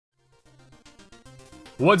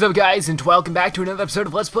What's up guys, and welcome back to another episode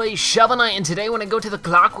of Let's Play Shovel Knight, and today when I go to the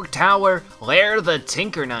Clockwork Tower, Lair the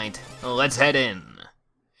Tinker Knight. Let's head in.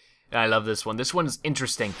 I love this one. This one's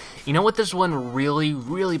interesting. You know what this one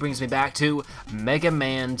really brings me back to? Mega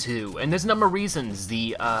Man 2. And there's a number of reasons.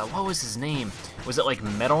 What was his name? Was it like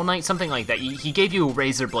Metal Knight? Something like that. He gave you a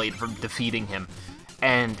razor blade for defeating him.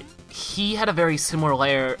 And he had a very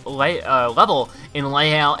similar level in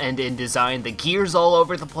layout and in design. The gears all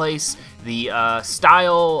over the place, the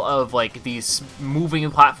style of like these moving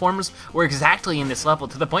platforms were exactly in this level,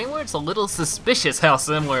 to the point where it's a little suspicious how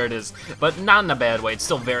similar it is, but not in a bad way. It's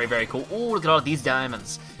still very cool. Ooh, look at all these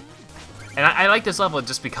diamonds. And I like this level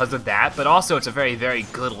just because of that, but also it's a very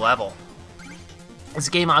good level. This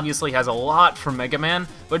game obviously has a lot from Mega Man,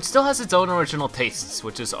 but it still has its own original tastes,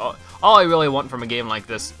 which is all I really want from a game like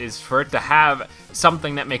this, is for it to have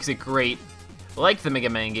something that makes it great, like the Mega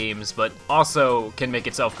Man games, but also can make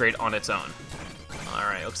itself great on its own.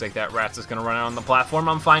 Alright, looks like that rat's just gonna run out on the platform.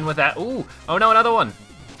 I'm fine with that. Ooh! Oh no, another one!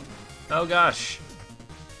 Oh gosh.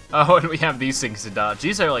 Oh, and we have these things to dodge.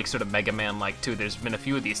 These are like sort of Mega Man-like too. There's been a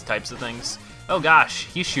few of these types of things. Oh gosh,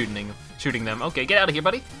 he's shooting them. Okay, get out of here,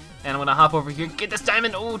 buddy. And I'm gonna hop over here, get this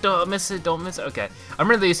diamond. Oh, don't miss it, don't miss it. Okay. I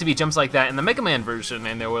remember there used to be jumps like that in the Mega Man version,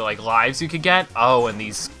 and there were like lives you could get. Oh, and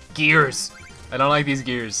these gears. I don't like these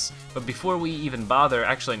gears. But before we even bother,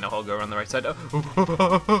 actually, no, I'll go around the right side.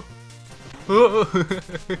 Oh.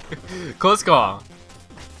 Close call.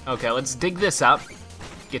 Okay, let's dig this up.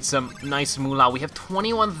 Get some nice moolah. We have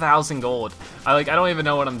 21,000 gold. I don't even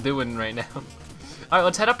know what I'm doing right now. All right,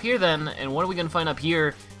 let's head up here then. And what are we gonna find up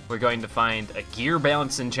here? We're going to find a gear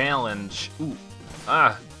balancing challenge. Ooh.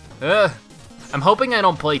 I'm hoping I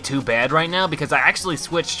don't play too bad right now, because I actually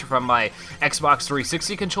switched from my Xbox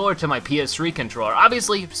 360 controller to my PS3 controller.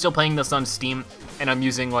 Obviously, still playing this on Steam, and I'm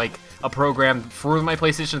using like a program for my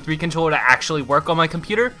PlayStation 3 controller to actually work on my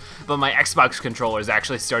computer, but my Xbox controller is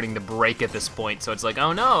actually starting to break at this point, so it's like,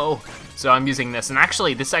 oh no. So I'm using this, and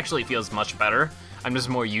actually, this actually feels much better. I'm just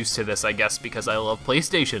more used to this, I guess, because I love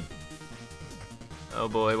PlayStation. Oh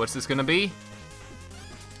boy, what's this gonna be?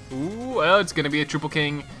 Ooh, well, it's gonna be a triple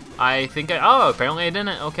king. I think oh, apparently I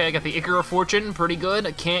didn't. Okay, I got the Ichor of Fortune, pretty good.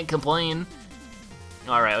 I can't complain.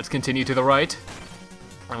 Alright, let's continue to the right.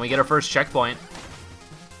 And we get our first checkpoint.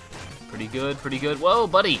 Pretty good. Whoa,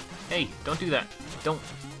 buddy. Hey, don't do that.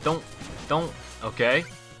 Don't. Okay.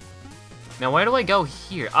 Now, where do I go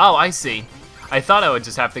here? Oh, I see. I thought I would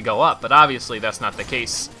just have to go up, but obviously that's not the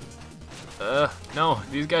case. No,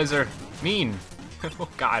 these guys are mean. Oh,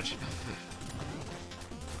 gosh.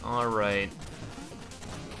 Alright.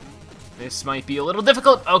 This might be a little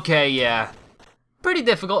difficult. Okay, yeah. Pretty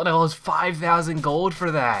difficult, and I lost 5,000 gold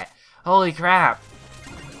for that. Holy crap.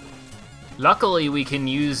 Luckily, we can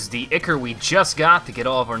use the Ichor we just got to get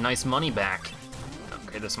all of our nice money back.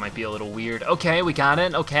 Okay, this might be a little weird. Okay, we got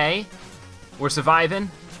it. Okay. We're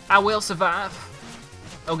surviving. I will survive.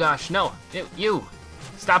 Oh, gosh. No. You.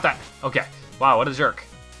 Stop that. Okay. Wow, what a jerk.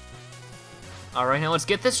 Alright, now let's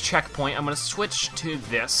get this checkpoint. I'm gonna switch to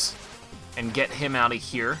this and get him out of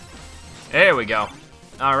here. There we go.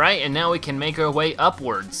 Alright, and now we can make our way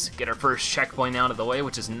upwards. Get our first checkpoint out of the way,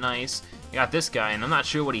 which is nice. We got this guy, and I'm not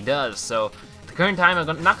sure what he does, so at the current time,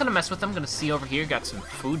 I'm not gonna mess with him. I'm gonna see over here, got some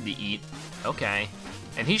food to eat. Okay.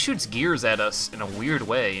 And he shoots gears at us in a weird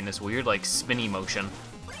way, in this weird, like, spinny motion.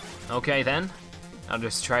 Okay, then. I'll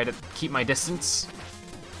just try to keep my distance.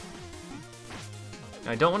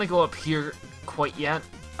 I don't want to go up here quite yet.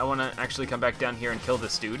 I want to actually come back down here and kill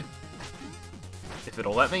this dude. If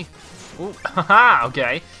it'll let me. Ooh, haha,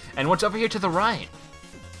 okay. And what's over here to the right?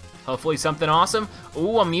 Hopefully something awesome.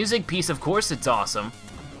 Ooh, a music piece, of course it's awesome.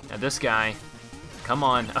 Now this guy, come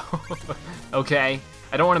on. Okay,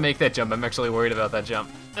 I don't want to make that jump. I'm actually worried about that jump.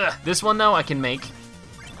 Ugh. This one, though, I can make.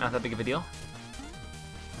 Not that big of a deal.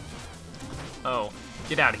 Oh,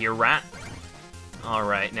 get out of here, rat.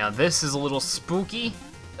 Alright, now this is a little spooky.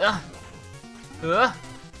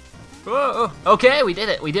 Okay, we did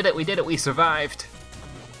it, we survived.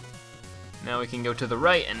 Now we can go to the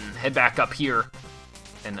right and head back up here.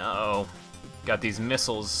 And uh-oh, got these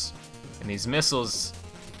missiles, and these missiles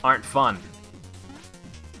aren't fun.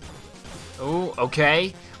 Oh,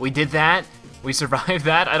 okay, we did that. We survived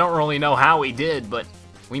that. I don't really know how we did, but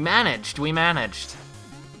we managed.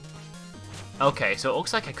 Okay, so it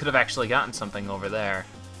looks like I could have actually gotten something over there.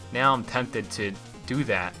 Now I'm tempted to do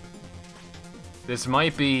that. This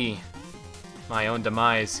might be my own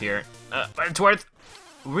demise here. But it's worth...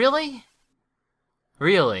 Really?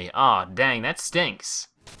 Really? Aw, dang, that stinks.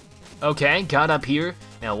 Okay, got up here.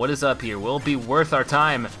 Now, what is up here? Will it be worth our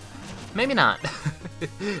time? Maybe not.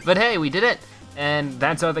 But hey, we did it. And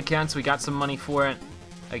that's all that counts. We got some money for it.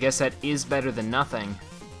 I guess that is better than nothing.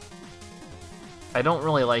 I don't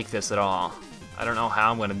really like this at all. I don't know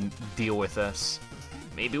how I'm gonna deal with this.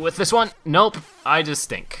 Maybe with this one? Nope, I just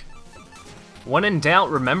stink. When in doubt,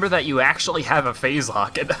 remember that you actually have a phase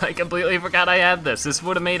lock, and I completely forgot I had this. This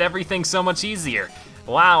would have made everything so much easier.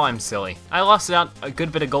 Wow, I'm silly. I lost out a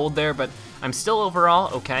good bit of gold there, but I'm still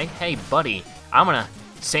overall okay. Hey, buddy, I'm gonna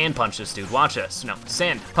sand punch this dude. Watch this. No,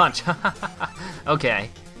 sand punch. Okay,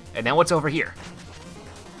 and now what's over here?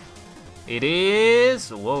 It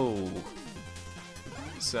is, whoa.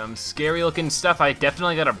 Some scary looking stuff. I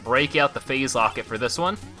definitely gotta break out the phase locket for this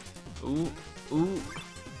one. Ooh, ooh.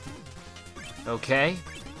 Okay,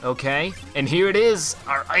 okay. And here it is,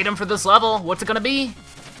 our item for this level. What's it gonna be?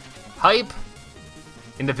 Hype.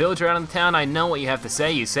 In the village around the town, I know what you have to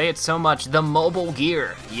say. You say it so much. The mobile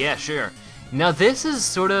gear. Yeah, sure. Now this is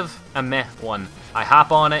sort of a meh one. I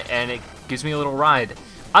hop on it and it gives me a little ride.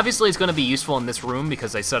 Obviously it's gonna be useful in this room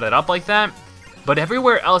because I set it up like that. But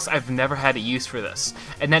everywhere else, I've never had a use for this.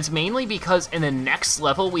 And that's mainly because in the next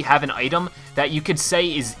level, we have an item that you could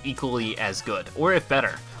say is equally as good, or if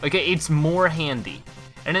better. Like, it's more handy.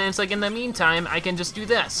 And then it's like, in the meantime, I can just do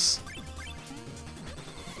this.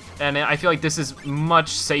 And I feel like this is much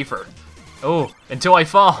safer. Oh, until I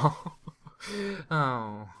fall.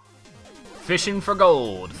 Oh. Fishing for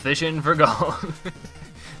gold, fishing for gold.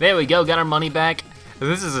 There we go, got our money back.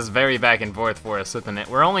 This is just very back and forth for us, isn't it?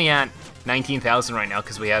 We're only at 19,000 right now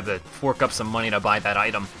because we had to fork up some money to buy that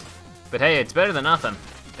item. But hey, it's better than nothing.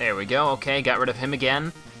 There we go, okay, got rid of him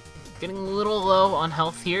again. Getting a little low on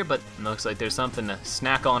health here, but it looks like there's something to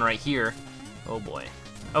snack on right here. Oh boy.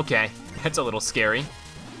 Okay, that's a little scary.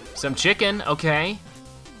 Some chicken, okay.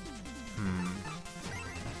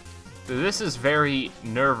 This is very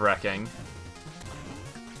nerve-wracking.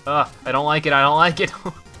 I don't like it, I don't like it.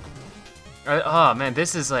 Oh man,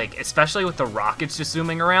 this is like, especially with the rockets just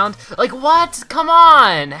zooming around. Like what? Come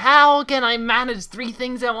on! How can I manage 3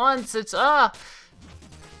 things at once? It's, Haha!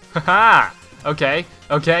 Okay,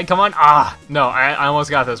 okay, come on. Ah, no, I almost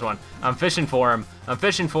got this one. I'm fishing for him. I'm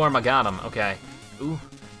fishing for him, I got him. Okay. Ooh.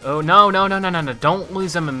 Oh, no, no, no, no, no, no. Don't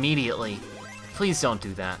lose him immediately. Please don't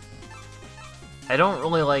do that. I don't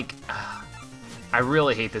really like... I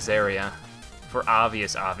really hate this area. For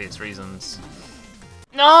obvious reasons.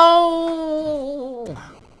 No!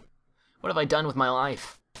 What have I done with my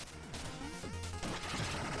life?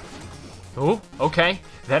 Oh, okay.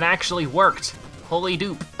 That actually worked. Holy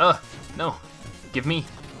dupe. No. Give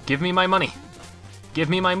me my money. Give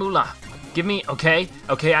me my moolah. Give me, okay,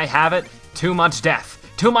 I have it. Too much death.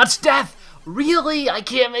 Too much death! Really? I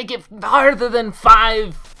can't make it farther than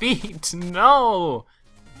 5 feet. No.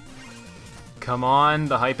 Come on,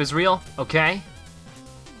 the hype is real. Okay.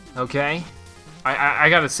 Okay. I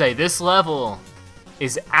gotta say, this level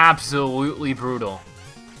is absolutely brutal.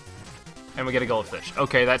 And we get a goldfish.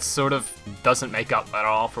 Okay, that sort of doesn't make up at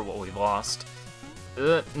all for what we've lost.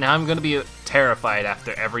 Now I'm gonna be terrified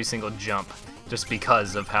after every single jump, just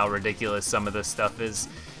because of how ridiculous some of this stuff is.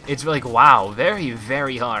 It's like, wow, very,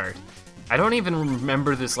 very hard. I don't even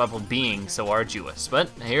remember this level being so arduous, but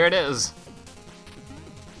here it is.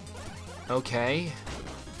 Okay.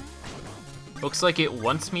 Looks like it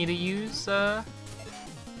wants me to use,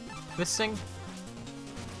 this thing?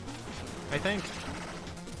 I think.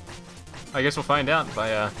 I guess we'll find out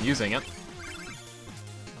by, using it.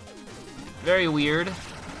 Very weird.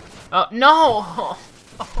 Oh, no!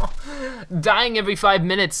 Dying every 5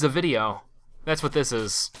 minutes is a video. That's what this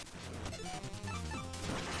is.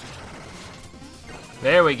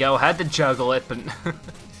 There we go, had to juggle it, but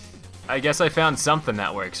I guess I found something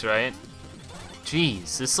that works, right?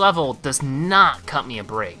 Jeez, this level does not cut me a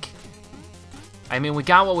break. I mean, we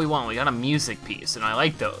got what we want. We got a music piece, and I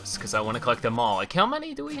like those, because I want to collect them all. Like, how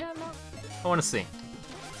many do we have now? I want to see.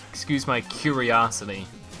 Excuse my curiosity.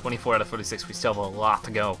 24 out of 46, we still have a lot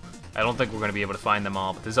to go. I don't think we're going to be able to find them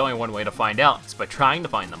all, but there's only one way to find out. It's by trying to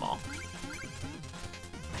find them all.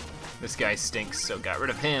 This guy stinks, so got rid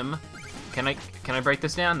of him. Can I break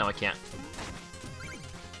this down? No, I can't.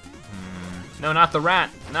 No, not the rat.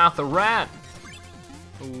 Not the rat.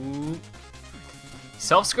 Ooh.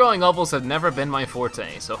 Self-scrolling levels have never been my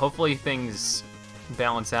forte, so hopefully things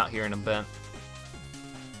balance out here in a bit.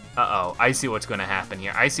 Uh-oh, I see what's gonna happen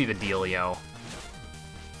here. I see the dealio.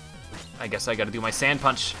 I guess I gotta do my sand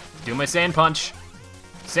punch. Do my sand punch.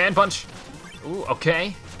 Sand punch. Ooh,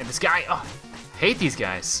 okay. And this guy, oh, hate these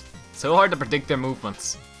guys. So hard to predict their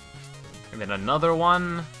movements. And then another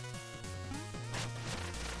one.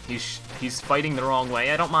 He's fighting the wrong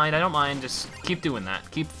way. I don't mind. Just keep doing that.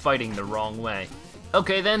 Keep fighting the wrong way.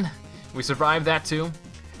 Okay then, we survived that too.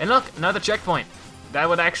 And look, another checkpoint. That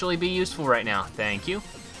would actually be useful right now. Thank you.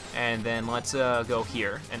 And then let's go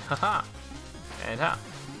here, and haha, and ha,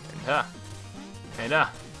 and ha, and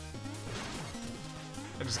ha.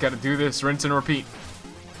 I just gotta do this, rinse and repeat.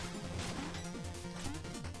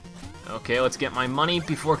 Okay, let's get my money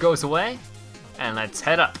before it goes away, and let's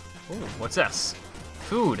head up. Ooh, what's this?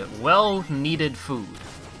 Food, well-needed food.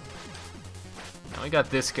 Now we got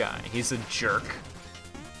this guy, he's a jerk.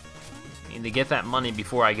 Need to get that money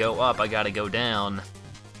before I go up, I gotta go down.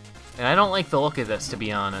 And I don't like the look of this, to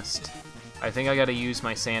be honest. I think I gotta use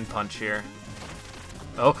my sand punch here.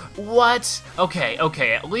 Oh, what? Okay,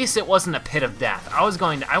 okay, at least it wasn't a pit of death. I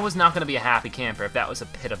was not gonna be a happy camper if that was a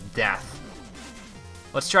pit of death.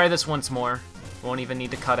 Let's try this once more. Won't even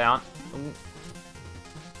need to cut out. Ooh.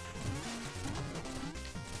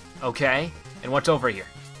 Okay, and what's over here?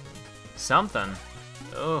 Something.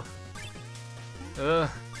 Oh. Ugh.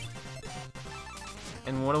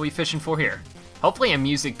 And what are we fishing for here? Hopefully a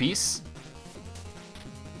music piece.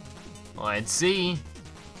 Let's see.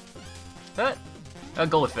 A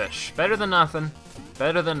goldfish. Better than nothing.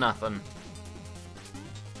 Better than nothing.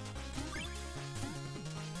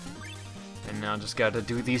 And now just gotta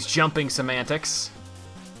do these jumping semantics.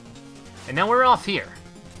 And now we're off here.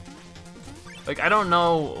 Like, I don't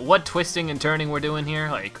know what twisting and turning we're doing here,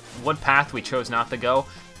 like, what path we chose not to go.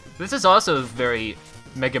 This is also very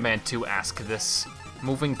Mega Man 2-esque, this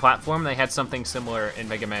moving platform. They had something similar in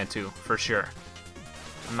Mega Man 2, for sure.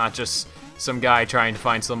 I'm not just some guy trying to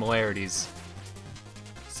find similarities.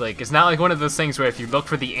 It's like, it's not like one of those things where if you look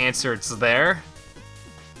for the answer, it's there.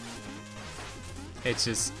 It's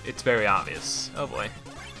just, it's very obvious. Oh boy.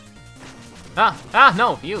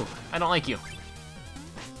 No, you. I don't like you.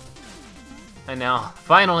 And now,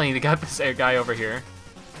 finally, they got this guy over here.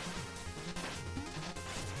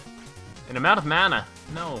 An amount of mana.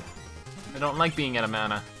 No. I don't like being out of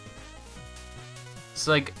mana. It's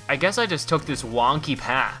like, I guess I just took this wonky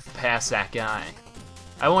path past that guy.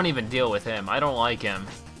 I won't even deal with him. I don't like him.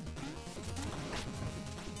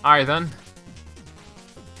 Alright then.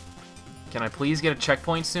 Can I please get a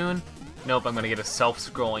checkpoint soon? Nope, I'm gonna get a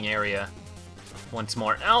self-scrolling area. Once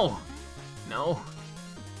more. Ow! No.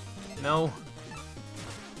 No.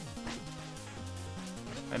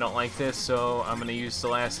 I don't like this, so I'm gonna use the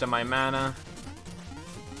last of my mana.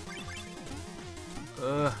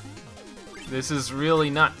 This is really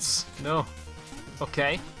nuts. No.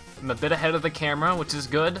 Okay. I'm a bit ahead of the camera, which is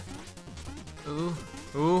good. Ooh.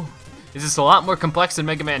 Ooh. This is a lot more complex than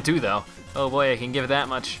Mega Man 2, though. Oh boy, I can give that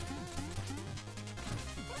much.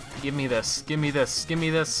 Give me this. Give me this. Give me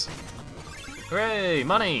this. Hooray!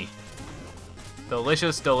 Money!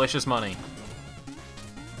 Delicious, delicious money.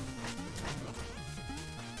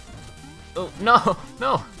 Oh, no!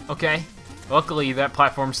 No! Okay. Luckily, that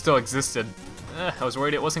platform still existed. I was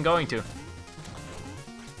worried it wasn't going to.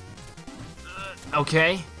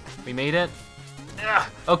 Okay. We made it.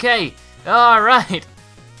 Okay! Alright!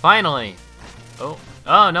 Finally! Oh.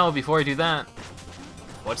 Oh, no, before I do that.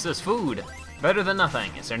 What's this food? Better than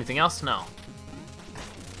nothing. Is there anything else? No.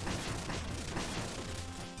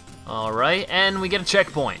 Alright, and we get a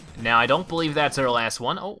checkpoint. Now, I don't believe that's our last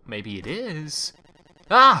one. Oh, maybe it is.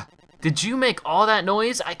 Ah! Did you make all that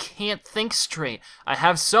noise? I can't think straight. I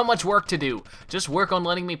have so much work to do. Just work on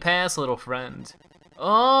letting me pass, little friend.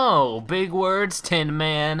 Oh, big words, Tin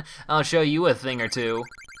Man. I'll show you a thing or two.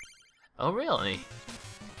 Oh, really?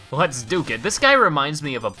 Let's duke it. This guy reminds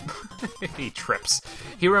me of a... He trips.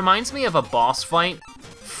 He reminds me of a boss fight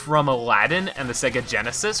from Aladdin and the Sega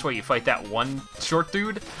Genesis, where you fight that one short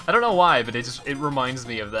dude. I don't know why, but it reminds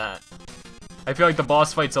me of that. I feel like the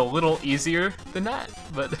boss fight's a little easier than that,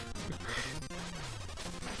 but...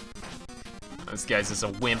 This guy's just a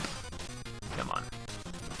wimp. Come on.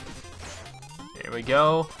 Here we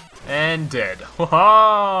go. And dead.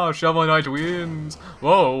 Ha! Shovel Knight wins!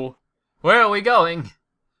 Whoa! Where are we going?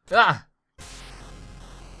 Ah!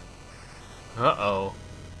 Uh-oh.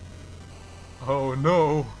 Oh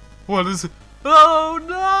no. What is it? Oh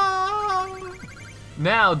no!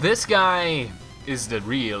 Now, this guy is the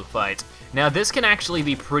real fight. Now, this can actually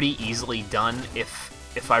be pretty easily done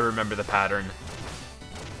if I remember the pattern.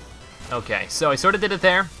 Okay, so I sort of did it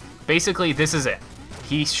there. Basically, this is it.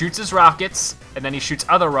 He shoots his rockets, and then he shoots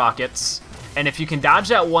other rockets, and if you can dodge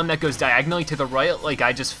that one that goes diagonally to the right, like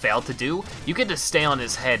I just failed to do, you can just stay on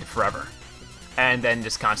his head forever, and then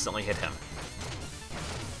just constantly hit him.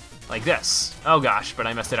 Like this. Oh gosh, but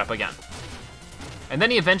I messed it up again. And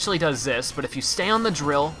then he eventually does this, but if you stay on the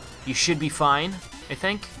drill, you should be fine, I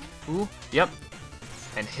think. Ooh, yep.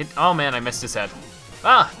 And hit, oh man, I missed his head.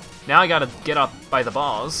 Ah! Now I gotta get up by the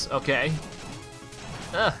balls. Okay.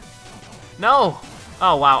 No!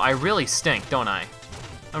 Oh wow, I really stink, don't I?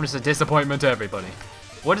 I'm just a disappointment to everybody.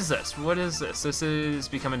 What is this? What is this? This is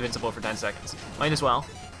become invincible for 10 seconds. Might as well.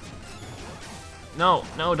 No,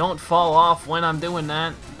 no, don't fall off when I'm doing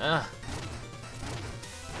that. Ugh.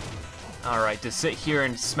 Alright, to sit here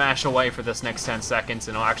and smash away for this next 10 seconds,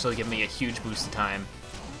 and it'll actually give me a huge boost of time.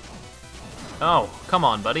 Oh, come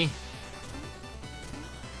on, buddy.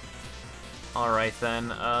 Alright then,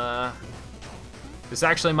 this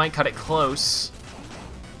actually might cut it close.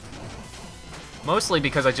 Mostly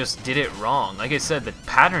because I just did it wrong. Like I said, the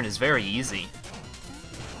pattern is very easy.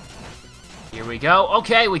 Here we go.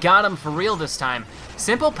 Okay, we got him for real this time.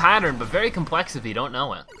 Simple pattern, but very complex if you don't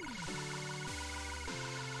know it.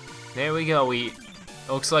 There we go.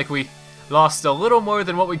 Looks like we lost a little more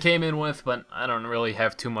than what we came in with, but I don't really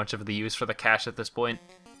have too much of the use for the cash at this point.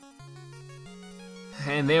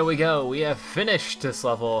 And there we go. We have finished this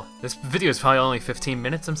level. This video is probably only 15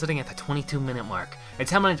 minutes. I'm sitting at the 22-minute mark. It's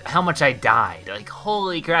how much I died. Like,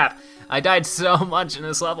 holy crap. I died so much in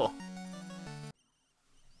this level.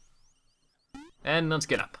 And let's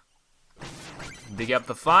get up. Dig up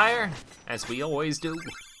the fire, as we always do,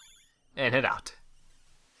 and head out.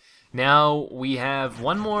 Now, we have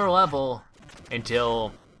one more level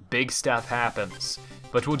until big stuff happens.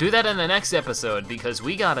 But we'll do that in the next episode, because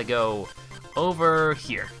we gotta go over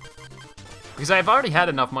here. Because I've already had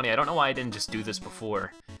enough money. I don't know why I didn't just do this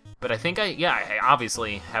before. But I think I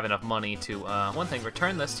obviously have enough money to, one thing,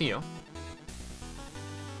 return this to you.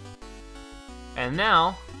 And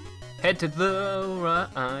now, head to the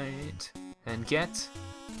right and get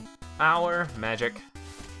our magic.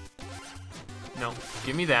 No,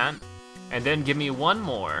 give me that. And then give me one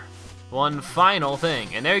more. One final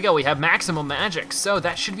thing. And there you go, we have maximum magic. So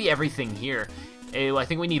that should be everything here. I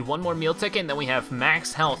think we need one more meal ticket and then we have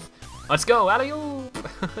max health. Let's go, alley-oop!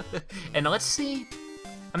 And let's see.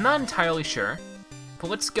 I'm not entirely sure, but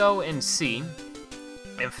let's go and see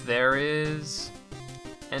if there is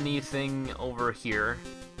anything over here.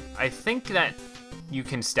 I think that you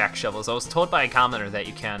can stack shovels. I was told by a commenter that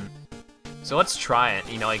you can. So let's try it.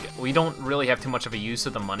 You know, like, we don't really have too much of a use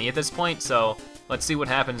of the money at this point, so let's see what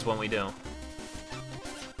happens when we do.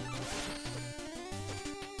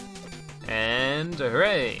 And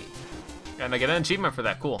hooray! And I get an achievement for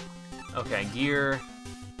that, cool. Okay, gear.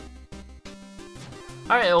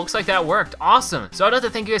 Alright, it looks like that worked. Awesome! So I'd like to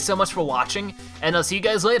thank you guys so much for watching, and I'll see you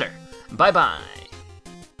guys later. Bye-bye!